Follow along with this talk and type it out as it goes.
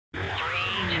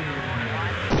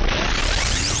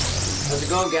How's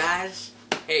it going, guys?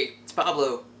 Hey, it's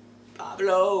Pablo.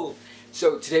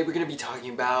 So today we're gonna be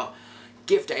talking about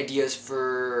gift ideas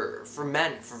for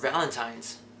men, for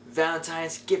Valentines.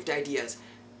 Valentine's gift ideas.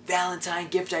 Valentine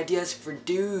gift ideas for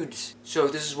dudes. So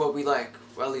this is what we like.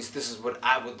 Well, at least this is what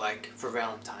I would like for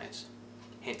Valentine's.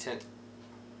 Hint, hint.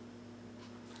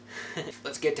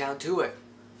 Let's get down to it.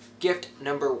 Gift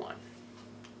number 1.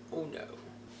 Oh no.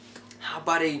 How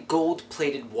about a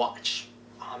gold-plated watch?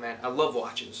 Oh man, I love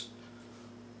watches.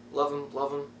 Love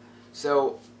them.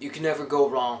 So you can never go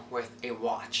wrong with a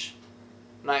watch.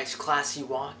 Nice, classy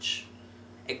watch.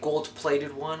 A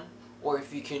gold-plated one. Or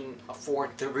if you can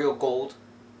afford the real gold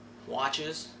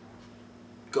watches,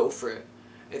 go for it.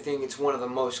 I think it's one of the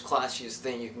most classiest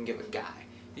thing you can give a guy.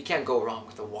 You can't go wrong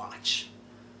with a watch.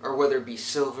 Or whether it be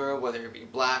silver, whether it be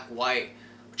black, white,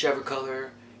 whichever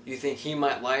color you think he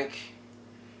might like,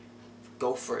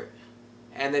 go for it.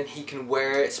 And then he can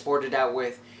wear it, sport it out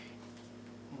with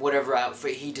whatever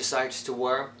outfit he decides to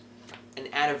wear. An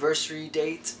anniversary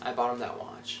date, I bought him that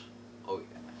watch. Oh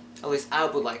yeah. At least I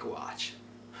would like a watch.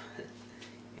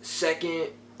 Second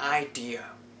idea.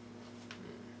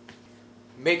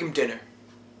 Make him dinner.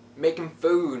 Make him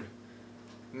food.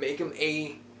 Make him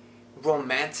a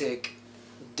romantic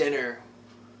dinner.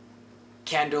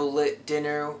 Candlelit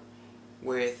dinner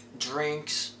with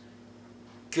drinks,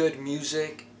 good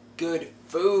music, good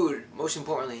food. Most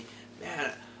importantly,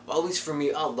 man, well, at least for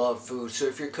me, I love food. So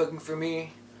if you're cooking for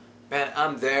me, man,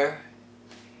 I'm there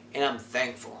and I'm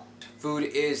thankful. Food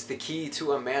is the key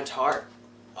to a man's heart.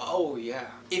 Oh yeah.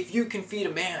 If you can feed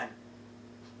a man,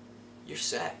 you're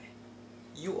set.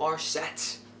 You are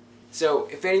set. So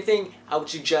if anything, I would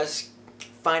suggest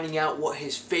finding out what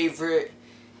his favorite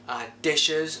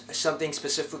dishes, something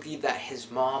specifically that his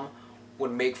mom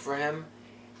would make for him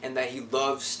and that he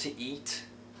loves to eat,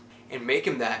 and make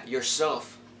him that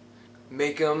yourself.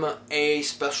 Make him a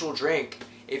special drink.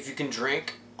 If you can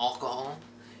drink alcohol,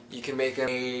 you can make him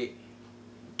a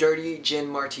dirty gin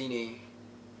martini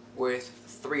with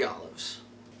 3 olives.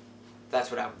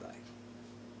 That's what I would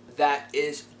like. That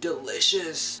is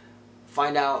delicious.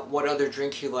 Find out what other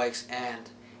drink he likes and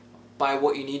buy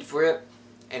what you need for it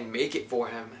and make it for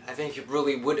him. I think he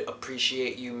really would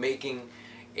appreciate you making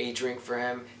a drink for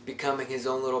him, becoming his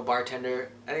own little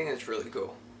bartender. I think that's really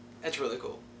cool. That's really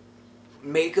cool.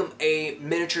 Make him a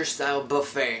miniature style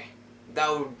buffet.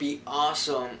 That would be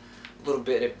awesome. A little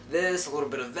bit of this, a little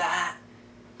bit of that.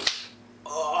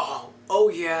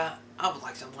 Oh yeah, I would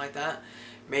like something like that.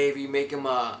 Maybe make him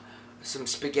some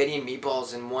spaghetti and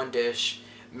meatballs in one dish.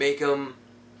 Make him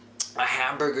a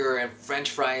hamburger and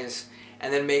french fries,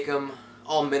 and then make them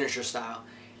all miniature style.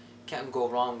 Can't go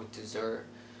wrong with dessert.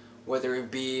 Whether it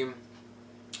be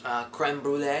creme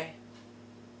brulee,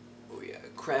 oh yeah,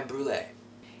 creme brulee,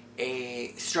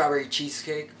 a strawberry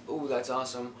cheesecake, oh that's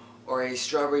awesome, or a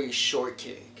strawberry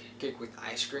shortcake, cake with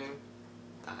ice cream,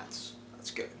 that's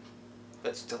good,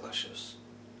 that's delicious.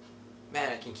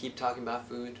 Man, I can keep talking about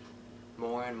food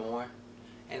more and more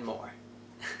and more.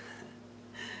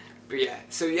 But yeah,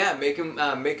 so yeah, make him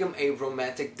a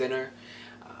romantic dinner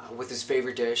with his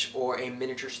favorite dish, or a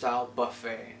miniature style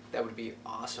buffet. That would be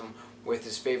awesome, with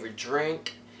his favorite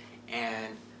drink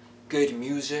and good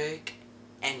music,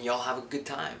 and y'all have a good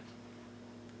time.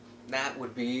 That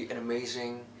would be an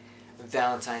amazing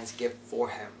Valentine's gift for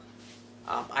him.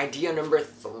 Idea number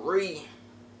 3.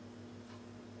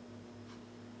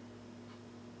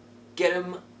 Get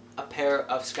him a pair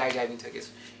of skydiving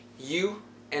tickets. You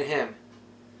and him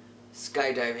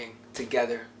skydiving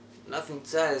together. Nothing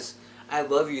says I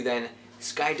love you than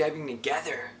skydiving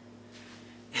together.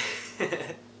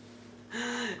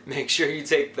 Make sure you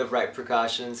take the right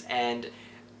precautions and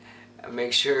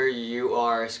make sure you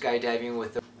are skydiving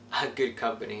with a good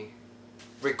company.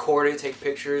 Record it, take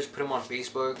pictures, put them on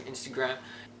Facebook, Instagram.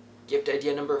 Gift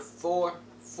idea number 4.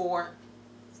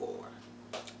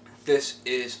 This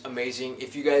is amazing.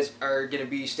 If you guys are gonna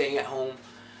be staying at home,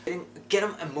 get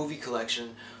them a movie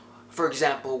collection. For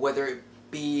example, whether it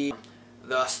be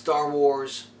the Star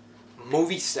Wars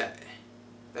movie set.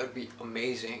 That would be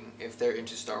amazing if they're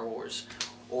into Star Wars.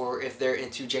 Or if they're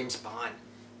into James Bond.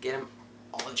 Get them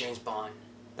all of James Bond.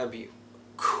 That would be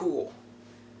cool.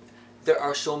 There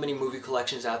are so many movie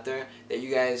collections out there that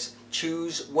you guys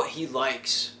choose what he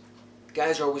likes.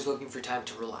 Guys are always looking for time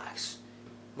to relax.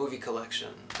 Movie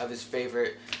collection of his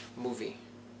favorite movie.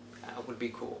 That would be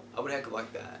cool. I would heck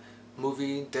like that.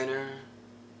 Movie, dinner,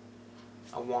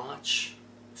 a watch,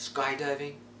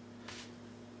 skydiving.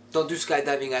 Don't do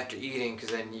skydiving after eating, because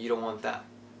then you don't want that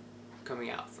coming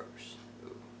out first.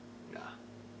 Ooh, nah.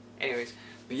 Anyways,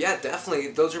 but yeah, definitely,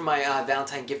 those are my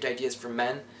Valentine gift ideas for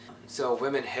men. So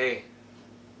women, hey,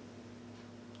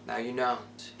 Now you know.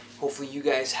 Hopefully you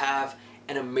guys have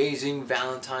an amazing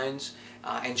Valentine's.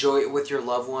 Enjoy it with your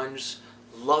loved ones.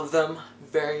 Love them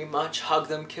very much. Hug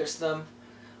them, kiss them.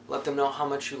 Let them know how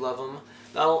much you love them.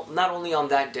 Not only on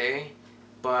that day,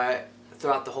 but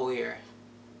throughout the whole year.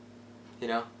 You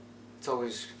know? It's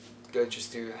always good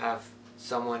just to have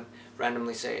someone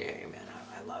randomly say, hey man,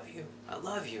 I love you. I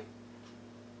love you.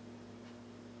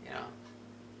 You know?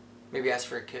 Maybe ask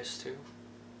for a kiss too.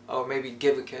 Or maybe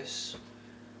give a kiss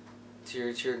to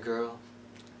your girl.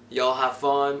 Y'all have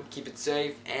fun, keep it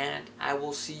safe, and I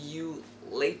will see you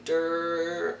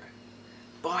later.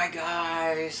 Bye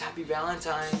guys, happy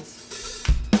Valentine's.